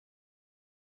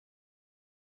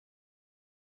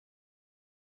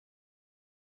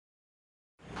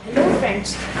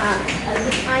friends, I'm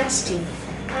Albert Einstein.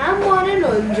 I am born in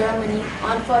Ulm, Germany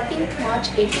on 14th March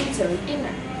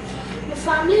 1879. My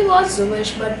family was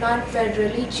Jewish but not very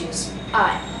religious.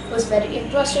 I was very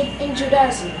interested in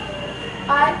Judaism.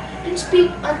 I didn't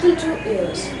speak until 2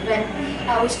 years. When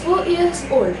I was 4 years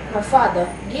old, my father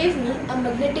gave me a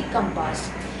magnetic compass.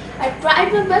 I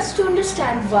tried my best to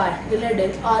understand why the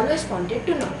needle always pointed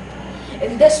to north.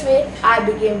 In this way, I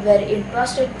became very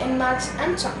interested in maths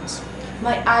and science.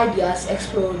 My ideas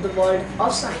explored the world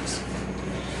of science.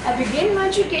 I began my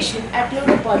education at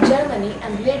Nobel, Germany,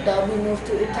 and later we moved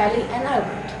to Italy and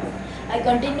Ireland. I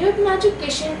continued my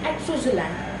education at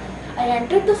Switzerland. I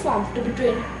entered the firm to be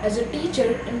trained as a teacher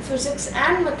in physics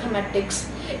and mathematics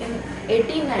in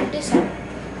 1897.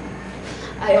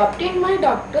 I obtained my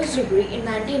doctor's degree in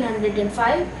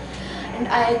 1905 and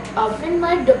I obtained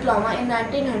my diploma in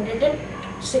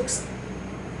 1906.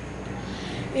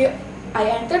 I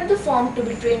entered the firm to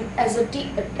be trained as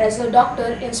a doctor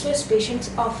in Swiss patient's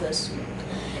office.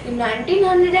 In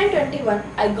 1921,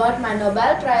 I got my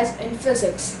Nobel Prize in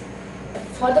Physics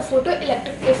for the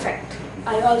photoelectric effect.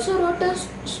 I also wrote a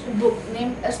book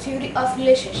named A Theory of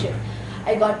Relationship.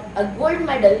 I got a gold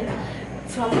medal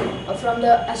from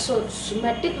the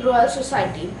Astromatic Royal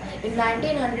Society in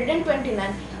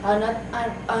 1929,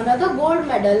 another gold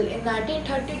medal in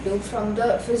 1932 from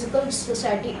the Physical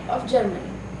Society of Germany.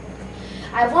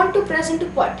 I want to present a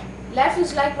quote. Life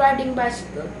is like riding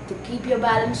bicycle. To keep your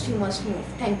balance, you must move.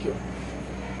 Thank you.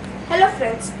 Hello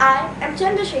friends, I am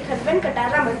Chandrasekhar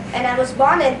Venkataraman and I was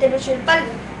born in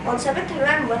Tiruchirappalli on 7th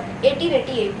November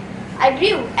 1888. I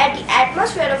grew at the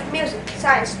atmosphere of music,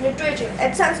 science, literature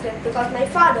and Sanskrit because my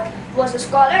father was a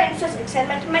scholar in physics and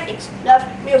mathematics, loved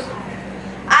music.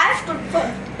 I stood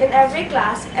first in every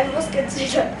class and was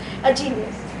considered a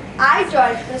genius. I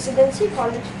joined Residency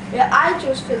College where I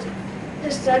chose physics, the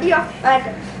study of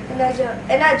matter,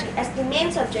 energy as the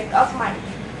main subject of mine.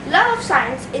 Love of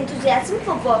science, enthusiasm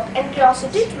for work and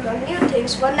curiosity to learn new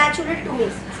things were natural to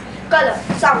me. Color,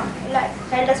 sound, light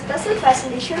held a special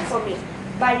fascination for me.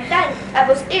 By the time I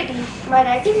was 18, my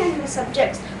writing and my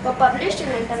subjects were published in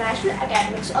international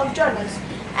academics of journals.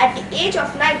 At the age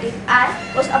of 19,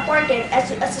 I was appointed as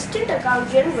the Assistant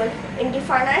Accountant General in the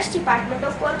Finance Department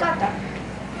of Kolkata.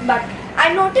 But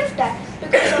I noticed that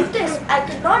because of this, I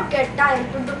could not get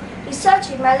time to do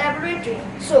research in my laboratory.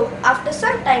 So, after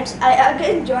some time, I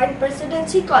again joined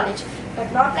Presidency College,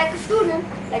 but not like a student,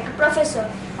 like a professor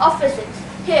of physics.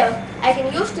 Here, I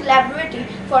can use the laboratory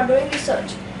for doing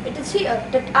research. It is here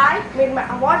that I made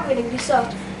my award-winning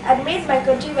research and made my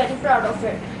country very proud of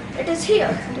it. It is here.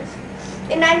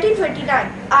 In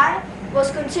 1929, I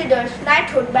was considered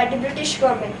knighthood by the British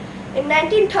government. In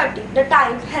 1930, the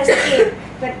time has came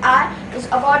when I was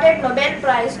awarded Nobel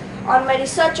Prize on my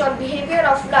research on behavior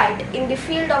of light in the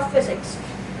field of physics.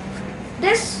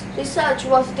 This research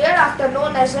was thereafter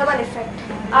known as Raman effect.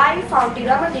 I found the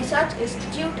Raman Research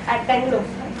Institute at Bangalore.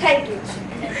 Thank you.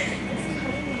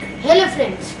 Hello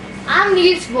friends, I am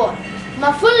Niels Bohr.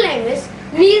 My full name is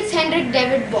Niels Henrik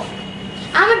David Bohr.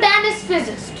 I am a Danish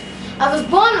physicist. I was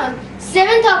born on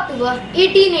 7th October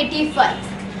 1885.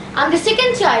 I am the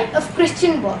second child of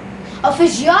Christian Bohr, a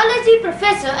physiology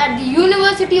professor at the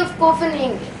University of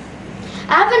Copenhagen.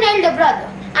 I have an elder brother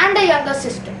and a younger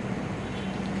sister.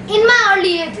 In my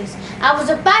early ages, I was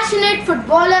a passionate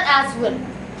footballer as well,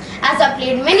 as I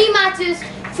played many matches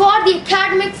for the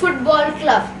academic football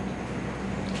club.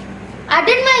 I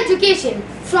did my education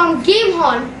from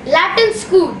Gamehorn Latin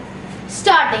School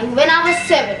starting when I was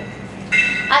 7.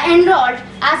 I enrolled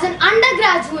as an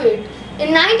undergraduate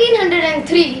in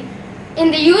 1903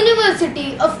 in the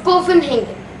University of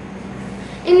Copenhagen.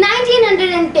 In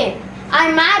 1910,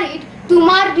 I married to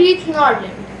Margrethe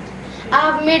Nordland.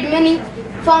 I have made many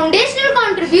foundational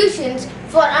contributions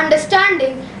for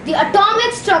understanding the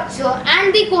atomic structure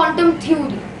and the quantum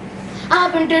theory. I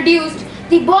have introduced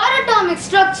the Bohr atomic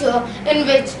structure in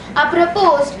which I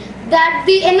proposed that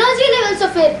the energy levels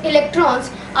of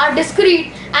electrons are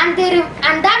discrete and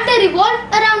that they revolve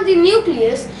around the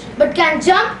nucleus but can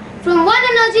jump from one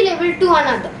energy level to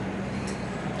another.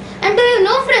 And do you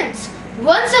know friends,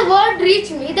 once a word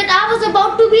reached me that I was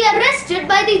about to be arrested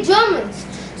by the Germans,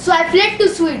 so I fled to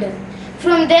Sweden.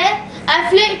 From there, I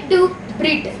fled to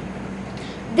Britain.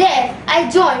 There, I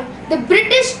joined the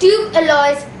British Tube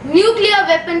Alloys nuclear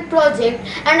weapon project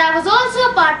and I was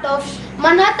also a part of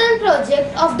Manhattan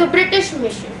project of the British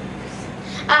mission.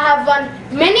 I have won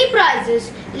many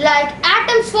prizes like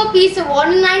Atoms for Peace Award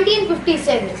in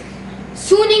 1957,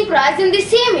 Suning Prize in the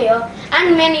same year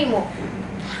and many more.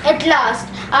 At last,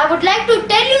 I would like to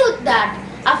tell you that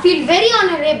I feel very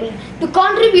honorable to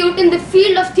contribute in the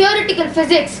field of theoretical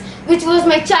physics which was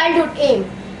my childhood aim.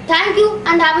 Thank you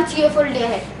and have a cheerful day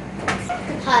ahead.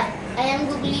 Hi, I am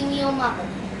Guglielmo Marconi.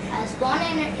 I was born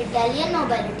in an Italian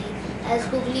nobility as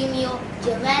Guglielmo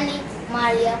Giovanni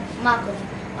Maria Marconi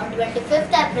on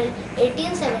 25th April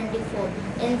 1874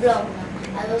 in Bologna.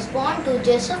 I was born to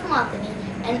Joseph Marconi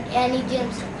and Annie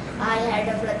Jameson. I had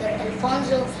a brother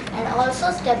Alfonso and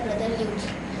also stepbrother Luigi.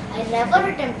 I never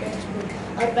attempted school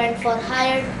or went for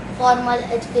higher formal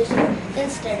education.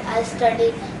 Instead, I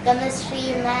studied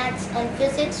chemistry, maths and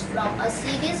physics from a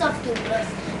series of tutors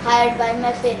hired by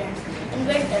my parents. In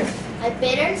winters, my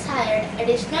parents hired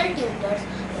additional tutors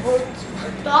who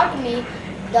taught me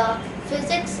the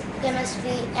physics,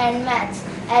 chemistry and maths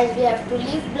as we have to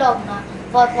leave Bologna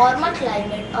for warmer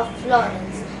climate of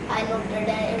Florence. I noted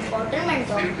an important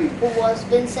mentor who was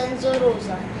Vincenzo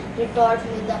Rosa. He taught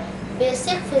me the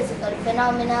basic physical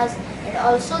phenomena and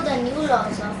also the new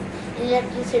laws of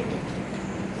electricity.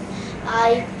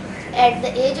 I, at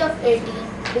the age of 18,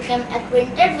 became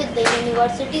acquainted with the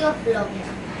University of Bologna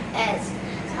as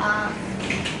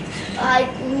I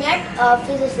met a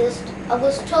physicist,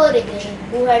 Augusto Righi,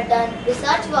 who had done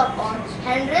research work on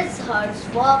Henry Hertz's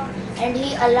work, and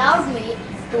he allowed me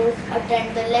to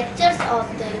attend the lectures of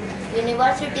the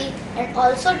university and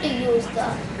also to use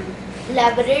the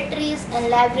laboratories and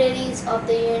libraries of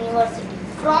the university.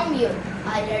 From youth,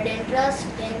 I had interest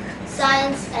in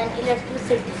science and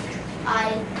electricity.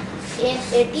 I, in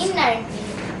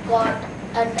 1890, got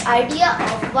an idea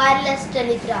of wireless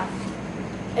telegraph.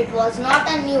 It was not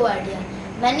a new idea.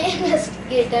 Many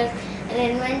investigators and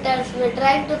inventors were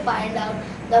trying to find out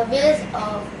the ways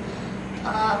of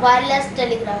wireless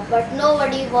telegraph, but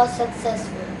nobody was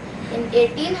successful. In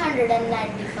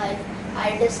 1895,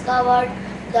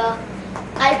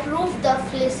 I proved the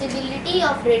feasibility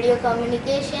of radio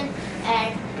communication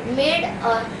and made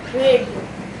a radio.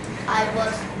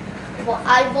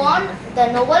 I won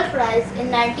the Nobel Prize in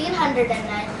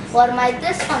 1909 for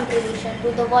this contribution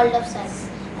to the world of science.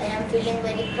 I am feeling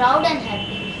very proud and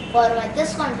happy for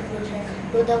this contribution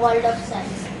to the world of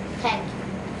science. Thank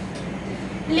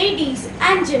you. Ladies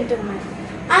and gentlemen,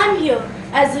 I am here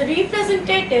as a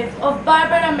representative of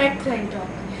Barbara McClintock.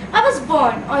 I was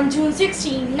born on June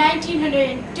 16,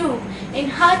 1902 in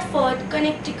Hartford,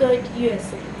 Connecticut,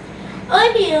 USA.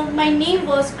 Earlier, my name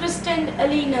was Kristen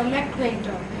Elena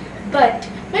McClintock, but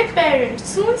my parents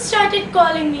soon started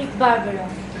calling me Barbara.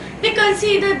 They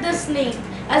considered this name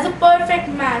as a perfect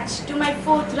match to my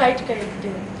forthright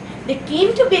character. They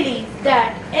came to believe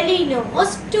that Elena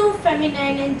was too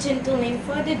feminine and gentle name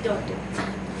for their daughter.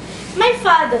 My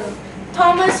father,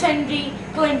 Thomas Henry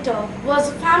Clintock, was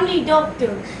a family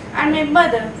doctor, and my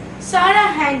mother,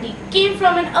 Sarah Handy, came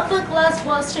from an upper-class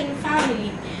Boston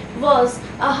family, was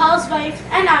a housewife,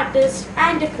 an artist,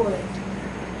 and a poet.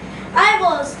 I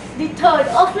was the third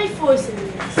of my four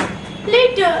siblings.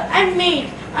 Later, I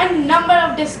made a number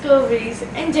of discoveries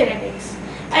in genetics.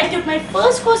 I took my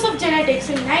first course of genetics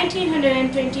in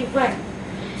 1921.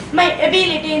 My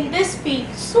ability in this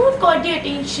field soon caught the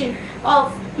attention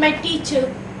of my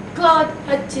teacher, Claude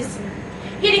Hutchison.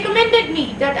 He recommended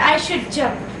me that I should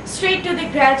jump straight to the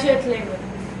graduate level.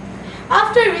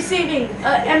 After receiving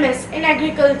a MS in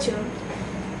agriculture,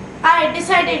 I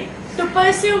decided to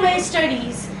pursue my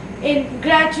studies in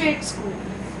graduate school.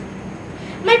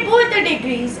 My both the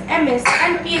degrees, MS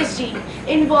and PhD,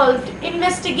 involved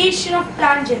investigation of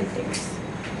plant genetics.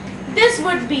 This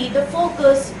would be the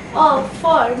focus of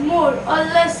for more or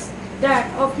less than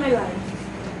of my life.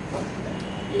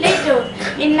 Later,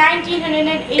 in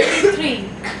 1983,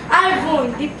 I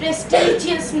won the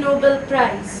prestigious Nobel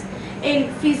Prize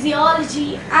in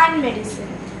Physiology and Medicine.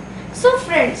 So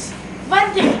friends,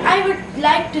 one thing I would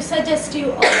like to suggest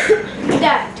you all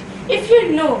that if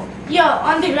you know you're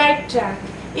on the right track,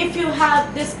 if you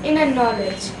have this inner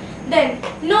knowledge, then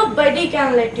nobody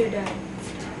can let you down.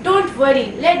 Don't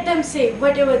worry, let them say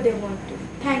whatever they want to.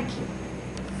 Thank you.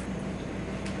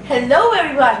 Hello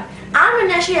everyone, I'm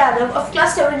Anashi Yadav of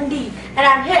Class 7D and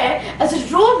I'm here as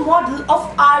a role model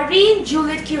of Irene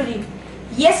Juliet Curie.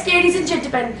 Yes, ladies and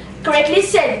gentlemen, correctly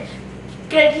said,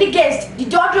 correctly guessed, the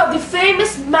daughter of the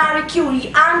famous Marie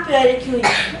Curie and Pierre Curie.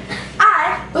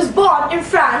 I was born in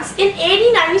France in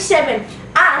 1897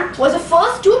 and was the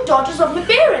first two daughters of my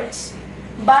parents.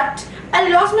 But I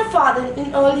lost my father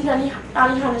in early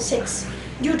 1906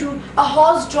 due to a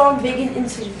horse-drawn wagon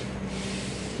incident.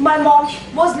 My mom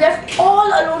was left all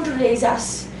alone to raise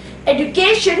us.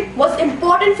 Education was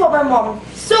important for my mom,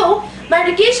 so my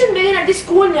education began at the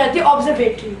school near the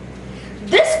observatory.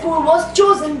 This school was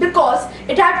chosen because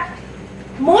it had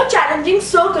more challenging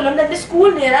curriculum than the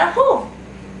school near our home.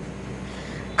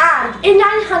 And And in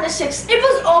 1906, it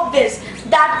was obvious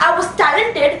that I was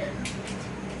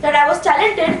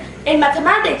talented in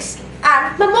mathematics.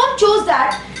 And my mom chose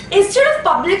that instead of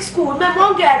public school, my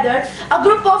mom gathered a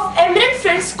group of eminent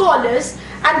French scholars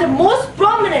and the most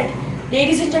prominent,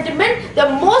 ladies and gentlemen, the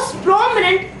most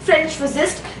prominent French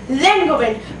physicist,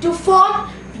 Langevin, to form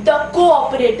the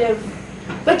cooperative,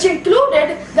 which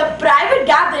included the private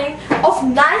gathering of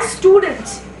 9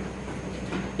 students.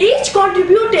 Each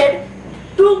contributed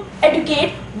to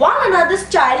educate one another's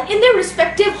child in their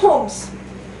respective homes.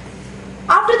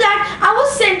 After that, I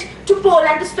was sent to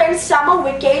Poland to spend summer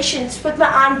vacations with my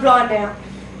Aunt Bronna.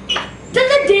 Till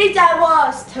the date I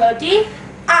was 13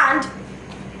 and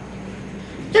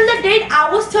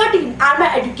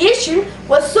my education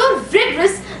was so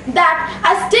rigorous that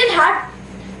I still had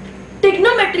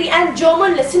trigonometry and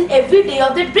German lesson every day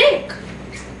of the break.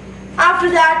 After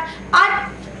that, I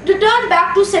returned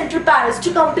back to Central Paris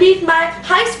to complete my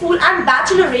high school and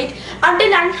bachelorate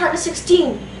until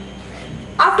 1916.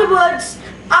 Afterwards,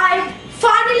 I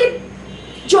finally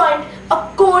joined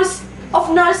a course of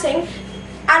nursing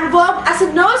and worked as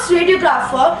a nurse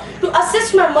radiographer to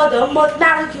assist my mother,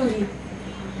 Marie Curie.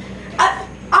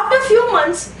 After a few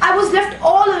months, I was left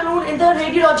all alone in the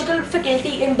radiological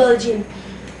faculty in Belgium.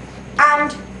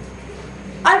 And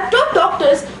I taught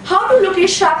doctors how to locate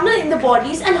shrapnel in the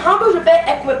bodies and how to repair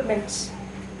equipments.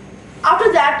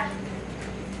 After that,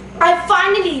 I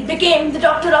finally became the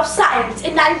Doctor of Science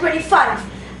in 1925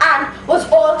 and was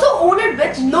also honored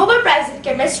with Nobel Prize in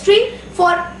Chemistry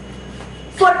for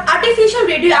artificial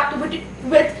radioactivity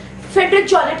with Frederick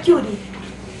Joliot Curie,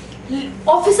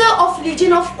 Officer of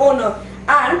Legion of Honor,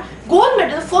 and Gold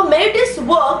Medal for meritorious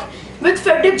work with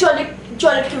Frederick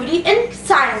Joliot Curie in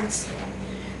science.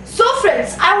 So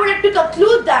friends, I would like to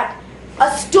conclude that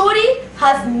a story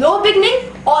has no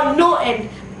beginning or no end.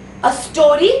 A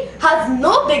story has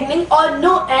no beginning or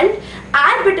no end.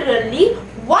 Arbitrarily,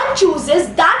 one chooses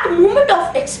that moment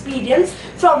of experience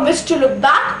from which to look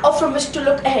back or from which to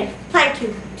look ahead. Thank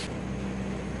you.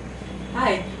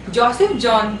 Hi, Joseph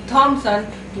John Thomson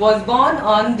was born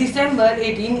on December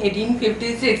 18,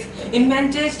 1856 in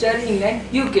Manchester, England,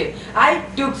 UK. I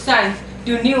took science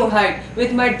to new height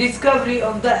with my discovery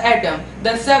of the atom,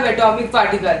 the subatomic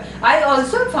particle. I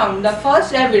also found the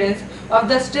first evidence of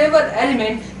the stable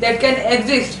element that can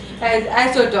exist as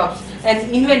isotopes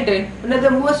and invented one of the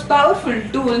most powerful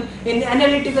tools in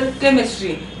analytical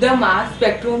chemistry, the mass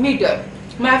spectrometer.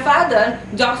 My father,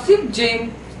 Joseph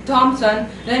James Thomson,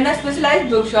 ran a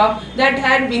specialized bookshop that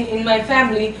had been in my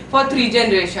family for 3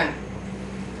 generations.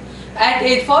 At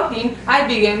age 14, I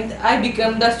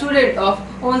became the student of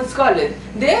Owens College.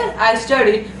 There I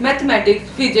studied mathematics,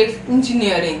 physics,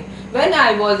 engineering. When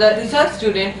I was a research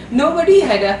student, nobody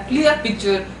had a clear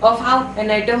picture of how an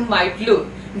atom might look.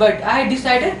 But I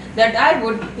decided that I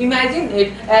would imagine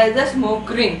it as a smoke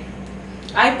ring.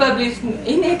 I published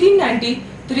in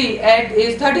 1893, at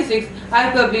age 36,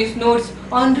 I published notes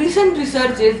on recent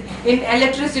researches in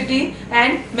electricity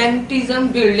and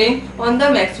magnetism building on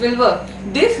the Maxwell work.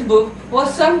 This book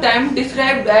was sometimes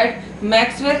described as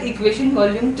Maxwell Equation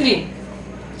Volume 3.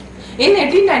 In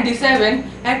 1897,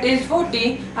 at age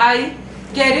 40, I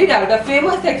carried out a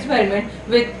famous experiment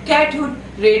with cathode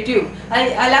ray tube. I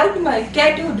allowed my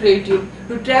cathode ray tube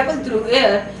to travel through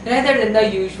air rather than the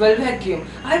usual vacuum.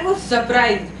 I was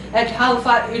surprised at how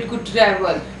far it could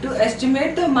travel. To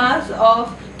estimate the mass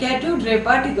of cathode ray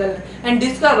particle and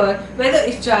discover whether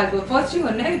its charge was positive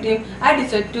or negative, I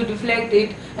decided to deflect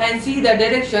it and see the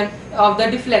direction of the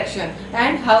deflection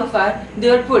and how far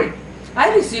they were pulled.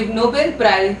 I received Nobel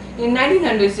Prize in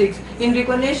 1906 in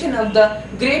recognition of the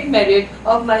great merit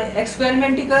of my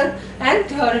experimental and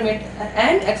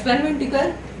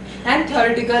theoretical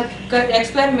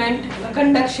experiment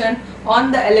conduction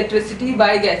on the electricity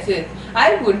by gases.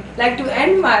 I would like to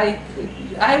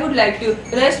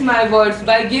rest my words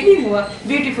by giving you a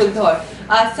beautiful thought.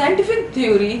 A scientific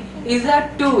theory is a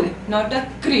tool, not a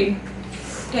creed.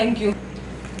 Thank you.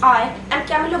 I am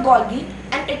Camillo Golgi,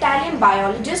 an Italian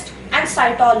biologist and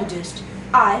cytologist.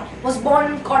 I was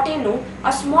born in Corteno,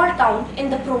 a small town in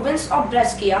the province of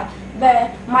Brescia,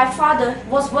 where my father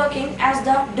was working as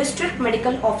the district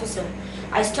medical officer.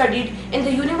 I studied in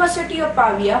the University of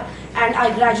Pavia and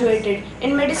I graduated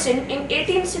in medicine in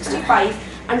 1865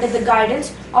 under the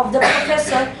guidance of the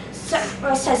Professor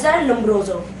Cesare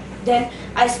Lombroso. Then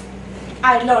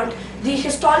I learned the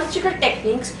histological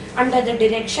techniques under the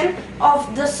direction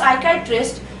of the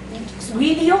psychiatrist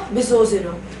Giulio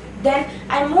Bizzozero. Then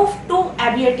I moved to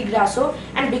Abbiati Grasso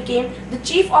and became the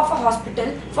chief of a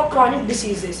hospital for chronic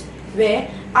diseases, where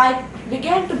I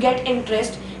began to get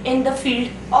interest in the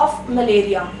field of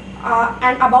malaria.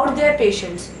 and about their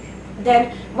patients.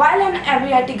 Then, while an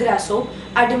aviati grasso,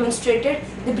 I demonstrated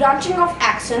the branching of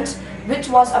axons, which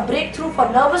was a breakthrough for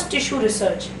nervous tissue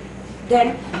research.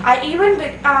 Then, I even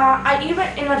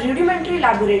in a rudimentary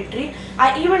laboratory,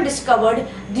 I even discovered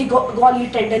the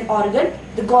Golgi tendon organ,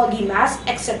 the Golgi mass,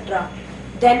 etc.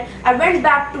 Then I went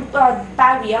back to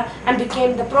Pavia and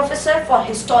became the professor for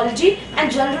histology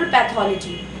and general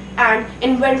pathology, and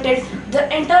invented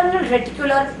the internal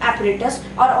reticular apparatus,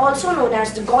 or also known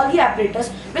as the Golgi apparatus,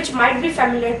 which might be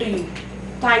familiar to you.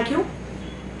 Thank you.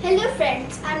 Hello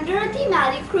friends, I'm Dorothy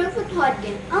Mary Crowfoot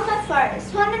Hodgkin. I'm a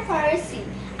forest, C.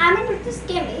 I'm a British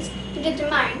chemist to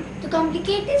determine the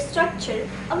complicated structure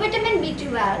of vitamin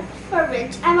B12, for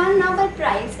which I won Nobel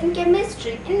Prize in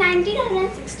Chemistry in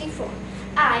 1964.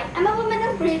 I am a woman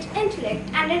of great intellect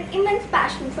and an immense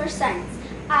passion for science.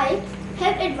 I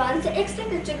have advanced the X-ray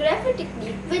crystallography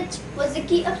technique, which was the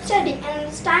key of studying and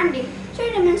understanding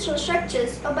three-dimensional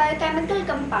structures of biochemical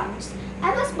compounds.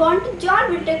 I was born to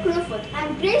John Ritter Crowfoot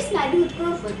and Grace Mary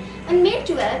Crowfoot on May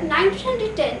 12,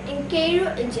 1910 in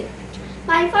Cairo, Egypt.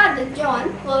 My father,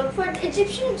 John, worked for the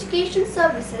Egyptian Education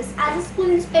Services as a school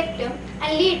inspector,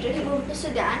 and later he moved to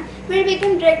Sudan, where he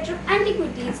became Director of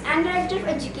Antiquities and Director of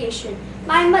Education.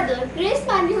 My mother, Grace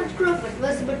Mary Crowfoot,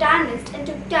 was a botanist and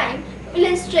took time to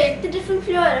illustrate the different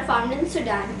flora found in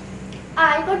Sudan.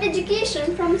 I got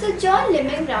education from Sir John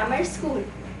Lyman Grammar School.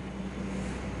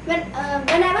 When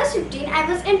I was 15,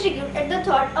 I was intrigued at the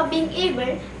thought of being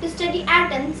able to study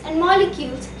atoms and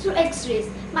molecules through X-rays.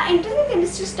 My interest in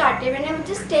chemistry started when I was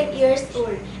just 10 years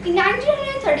old. In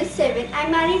 1937, I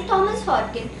married Thomas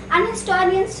Hodgkin, an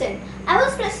historian son. I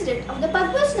was president of the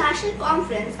Pugwash National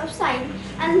Conference of Science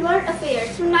and World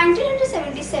Affairs from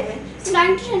 1977 to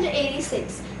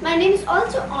 1986. My name is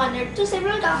also honored through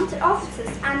several council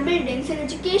offices and buildings in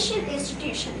education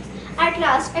institutions. At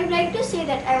last, I would like to say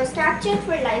that I was captured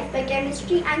for life by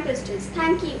chemistry and crystals.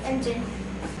 Thank you, MJ.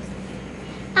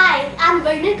 Hi, I'm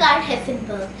Werner Karl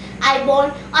Hessenberg. I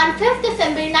born on 5th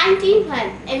December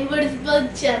 1901 in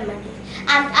Würzburg, Germany,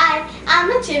 and I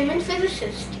am a German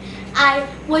physicist. I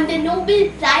won the Nobel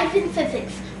Prize in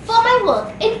Physics for my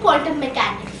work in quantum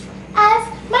mechanics. As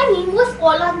my name was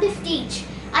all on the stage,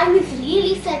 I was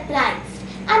really surprised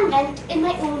and went in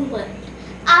my own world.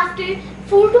 After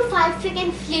 4 to 5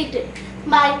 seconds later,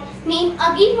 my name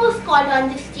again was called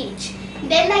on the stage.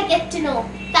 Then I get to know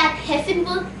that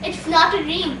Hessenberg, it's not a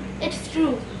dream, it's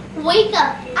true. Wake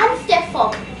up and step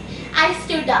forward. I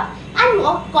stood up and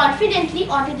walked confidently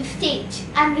onto the stage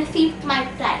and received my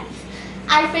prize.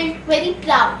 I felt very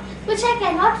proud, which I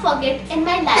cannot forget in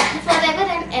my life forever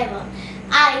and ever.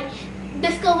 I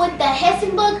discovered the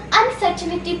Hessenberg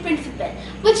uncertainty principle,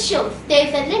 which shows there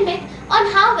is a limit on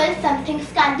how well some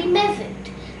things can be measured.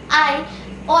 I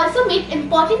also made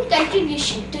important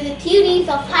contribution to the theories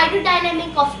of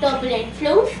hydrodynamics of turbulent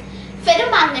flows,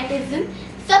 ferromagnetism,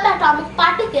 subatomic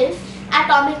particles,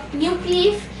 atomic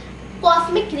nucleus,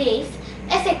 cosmic rays,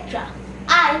 etc.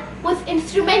 I was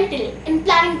instrumental in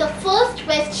planning the first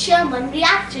West German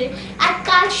reactor at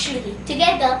Karlsruhe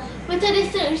together with a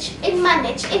research in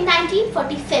Munich in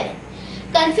 1947.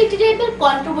 Considerable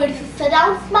controversy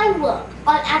surrounds my work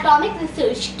on atomic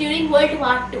research during World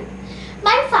War II.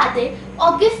 My father,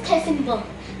 August Hessenberg,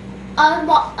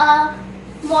 a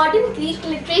modern Greek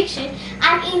literature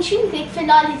and ancient Greek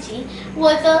philology,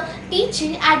 was a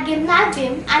teacher at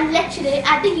gymnasium and lecturer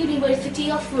at the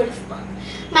University of Würzburg.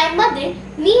 My mother,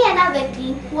 Liana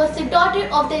Wettin, was the daughter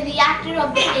of the reactor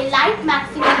of the elite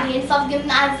Maximilians of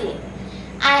gymnasium.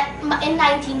 In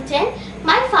 1910,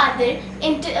 my father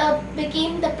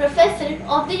became the professor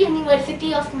of the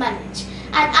University of Munich,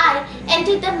 and I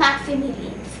entered the Maximilians.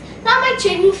 Now my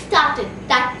journey started.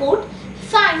 That quote,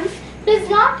 science does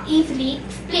not easily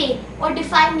explain or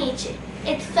define nature.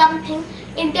 It's something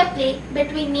interplay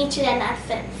between nature and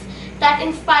ourselves that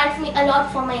inspires me a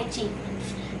lot for my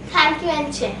achievements. Thank you,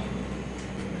 Anche.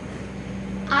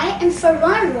 I am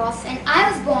Farwan Ross and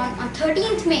I was born on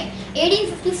 13th May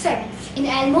 1857 in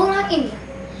Almora, India.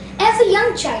 As a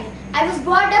young child, I was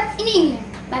brought up in England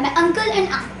by my uncle and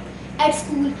aunt. At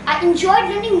school, I enjoyed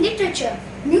learning literature,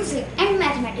 music and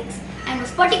mathematics and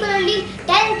was particularly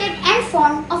talented and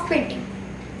fond of painting.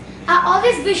 I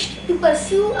always wished to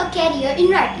pursue a career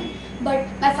in writing, but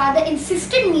my father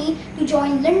insisted me to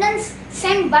join London's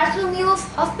St. Bartholomew's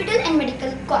Hospital and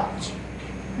Medical College.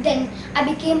 Then I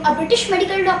became a British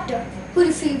medical doctor who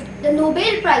received the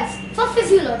Nobel Prize for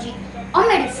Physiology or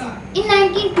Medicine in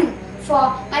 1902 for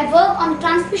my work on the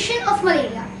transmission of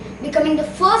malaria, becoming the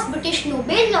first British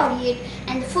Nobel laureate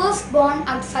and the first born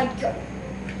outside Europe.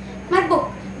 My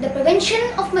book, The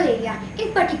prevention of malaria,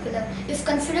 in particular, is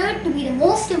considered to be the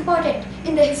most important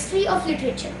in the history of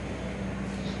literature.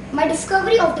 My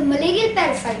discovery of the malarial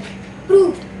parasite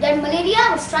proved that malaria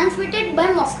was transmitted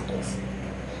by mosquitoes.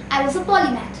 I was a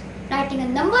polymath, writing a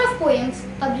number of poems,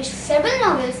 published several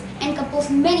novels, and composed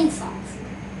many songs.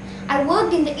 I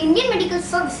worked in the Indian Medical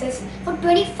Services for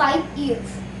 25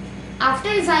 years. After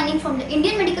resigning from the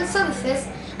Indian Medical Services,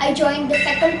 I joined the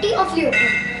faculty of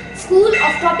Laureates, School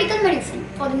of Tropical Medicine,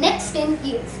 for the next 10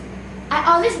 years.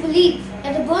 I always believe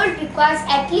that the world requires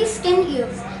at least 10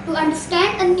 years to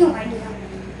understand a new idea,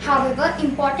 however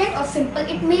important or simple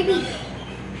it may be.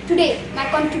 Today, my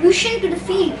contribution to the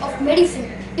field of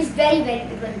medicine is very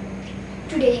valuable.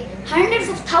 Today, hundreds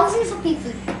of thousands of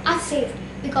people are saved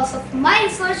because of my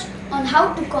research on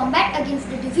how to combat against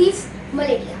the disease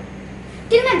malaria.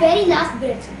 Till my very last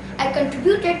breath, I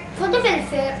contributed for the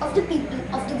welfare of the people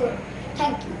of the world.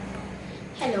 Thank you.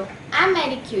 Hello, I'm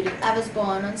Marie Curie. I was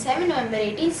born on 7 November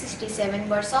 1867,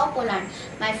 Warsaw, Poland.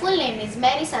 My full name is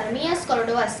Mary Salomia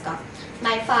Skolodowska.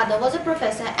 My father was a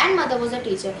professor and mother was a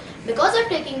teacher. Because of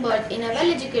taking birth in a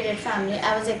well-educated family,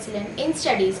 I was excellent in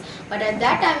studies. But at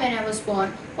that time when I was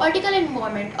born, political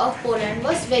environment of Poland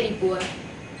was very poor.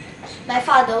 My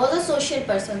father was a social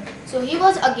person, so he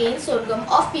was against sorghum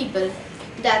of people.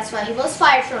 That's why he was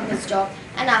fired from his job,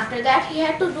 and after that he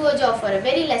had to do a job for a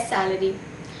very less salary.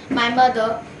 My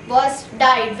mother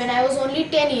died when I was only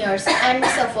 10 years and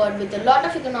suffered with a lot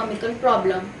of economical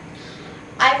problem.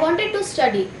 I wanted to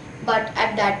study, but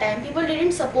at that time people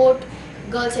didn't support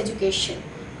girls' education.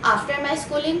 After my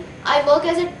schooling, I work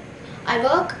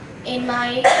in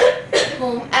my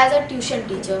home as a tuition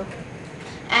teacher,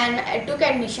 and I took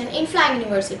admission in Flying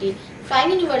University.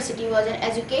 Flying University was an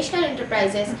educational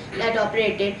enterprise that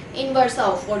operated in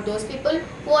Warsaw for those people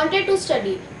who wanted to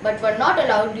study but were not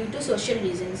allowed due to social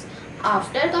reasons.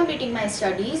 After completing my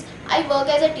studies, I worked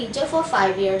as a teacher for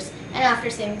 5 years, and after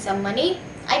saving some money,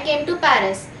 I came to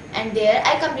Paris, and there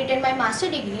I completed my master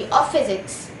degree of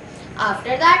physics.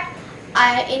 After that,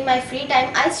 in my free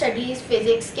time, I studied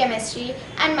physics, chemistry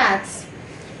and maths,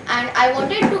 and I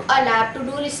wanted a lab to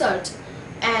do research.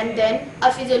 And then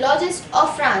a physiologist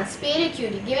of France, Pierre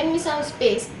Curie, given me some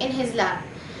space in his lab.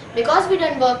 Because we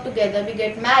done work together, we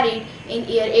get married in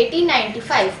year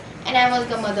 1895, and I was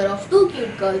the mother of 2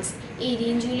 cute girls,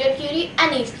 Irene Juliet Curie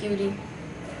and Eve Curie.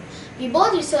 We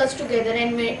both researched together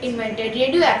and invented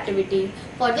radioactivity.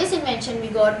 For this invention, we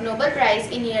got Nobel Prize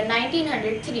in year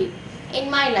 1903.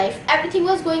 In my life, everything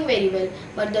was going very well,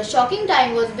 but the shocking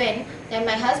time was when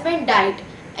my husband died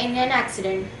in an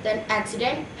accident. The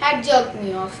accident had jerked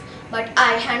me off, but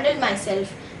I handled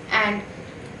myself and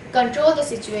controlled the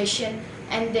situation,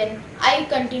 and then I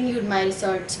continued my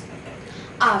research.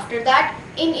 After that,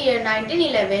 in year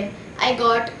 1911, I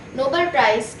got Nobel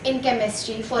Prize in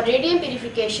Chemistry for radium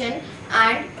purification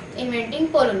and inventing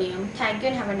polonium. Thank you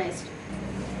and have a nice day.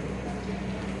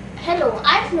 Hello,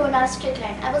 I'm Nona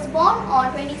Strickland. I was born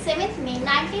on 27th May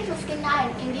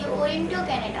 1959 in the Orinto,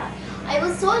 Canada. I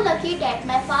was so lucky that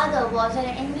my father was an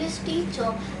English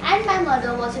teacher and my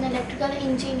mother was an electrical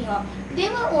engineer. They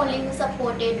were only who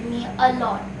supported me a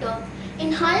lot.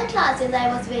 In higher classes, I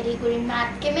was very good in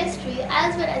math, chemistry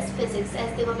as well as physics,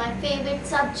 as they were my favorite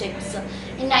subjects.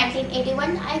 In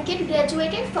 1981, I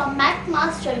graduated from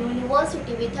McMaster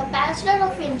University with a Bachelor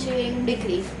of Engineering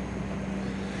degree.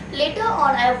 Later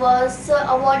on, I was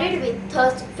awarded with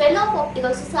the Fellow of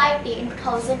Optical Society in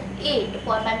 2008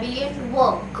 for my brilliant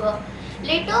work.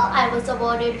 Later, I was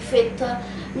awarded with the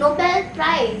Nobel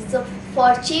Prize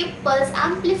for cheap pulse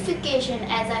amplification,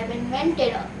 as I've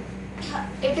invented.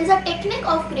 It is a technique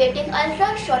of creating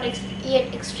ultra-short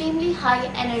yet extremely high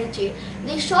energy.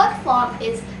 The short form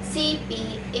is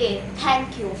CPA.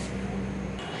 Thank you.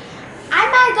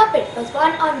 I'm Alga Pitt, was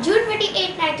born on June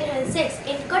 28, 1906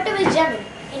 in Katowice, Germany.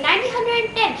 In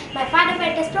 1910, my father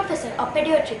went as professor of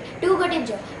pediatric to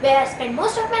Göttingen, where I spent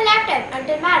most of my lifetime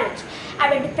until marriage. I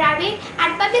went to private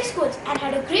and public schools and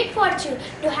had a great fortune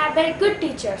to have very good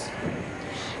teachers.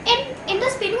 In the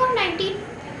spring of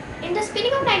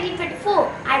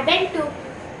 1924, I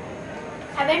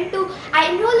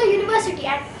enrolled a university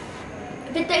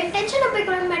with the intention of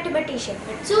becoming a mathematician,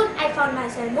 but soon I found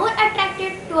myself more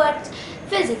attracted towards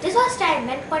physics. This was time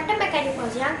when quantum mechanics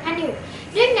was young and new.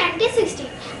 During 1960,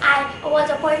 I was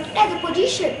appointed as the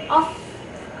position of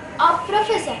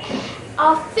professor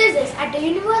of physics at the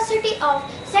University of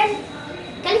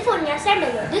California, San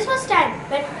Diego. This was time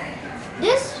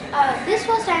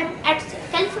at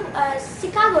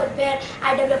Chicago, where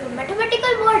I developed a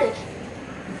mathematical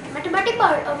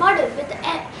model with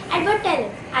Edward Teller.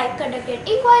 I conducted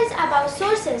inquiries about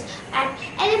sources and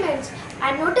elements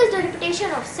I noticed the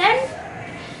repetition of 7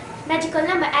 magical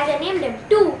number as I named them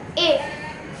 2, 8,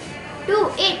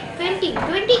 20,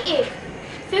 28,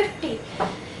 50,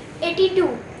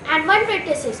 82 and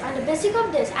 126. On the basis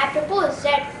of this, I propose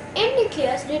that in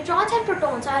nucleus, neutrons and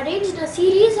protons are arranged in a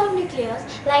series of nucleus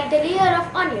like the layer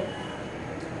of onion.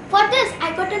 For this,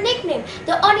 I got a nickname,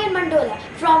 the Onion Mandala,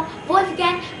 from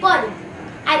Wolfgang Pauli.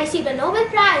 I received a Nobel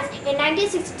Prize in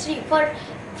 1963 for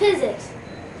physics.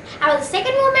 I was the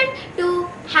second woman to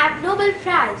have Nobel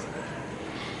Prize.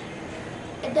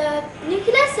 The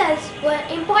nuclear cells were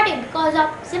important because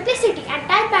of simplicity and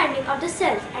tight binding of the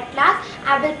cells. At last,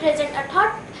 I will present a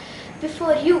thought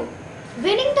before you.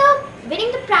 Winning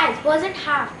the prize wasn't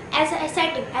half as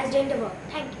exciting as doing the work.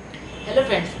 Thank you. Hello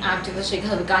friends, I am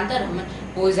Chandrasekhar,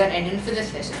 who is an Indian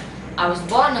physicist. I was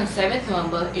born on 7th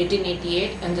November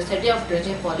 1888 in the city of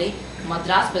Trichinopoli,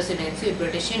 Madras Presidency,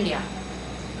 British India.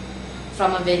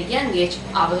 From a very young age,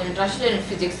 I was interested in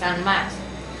physics and maths.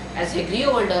 As I grew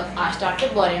older, I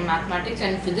started borrowing mathematics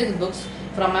and physics books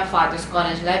from my father's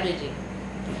college library.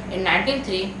 In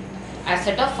 1903, I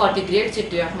set off for the great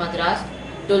city of Madras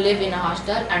to live in a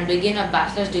hostel and begin a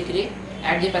bachelor's degree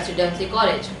at the Presidency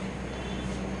College.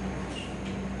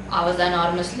 I was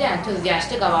enormously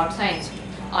enthusiastic about science.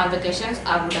 On vacations,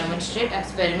 I would demonstrate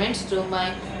experiments to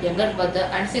my younger brother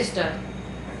and sister.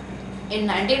 In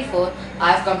 1904,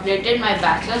 I have completed my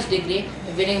bachelor's degree,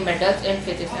 winning medals in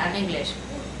physics and English.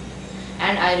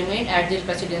 And I remained at the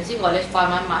Presidency College for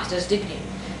my master's degree.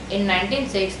 In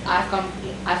 1906, I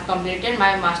have completed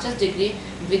my master's degree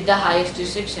with the highest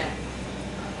distinction.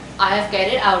 I have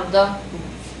carried out the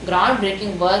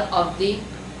groundbreaking work of the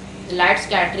light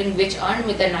scattering, which earned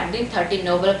me the 1930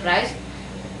 Nobel Prize,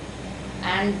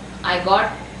 and I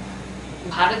got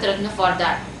Bharat Ratna for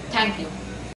that. Thank you.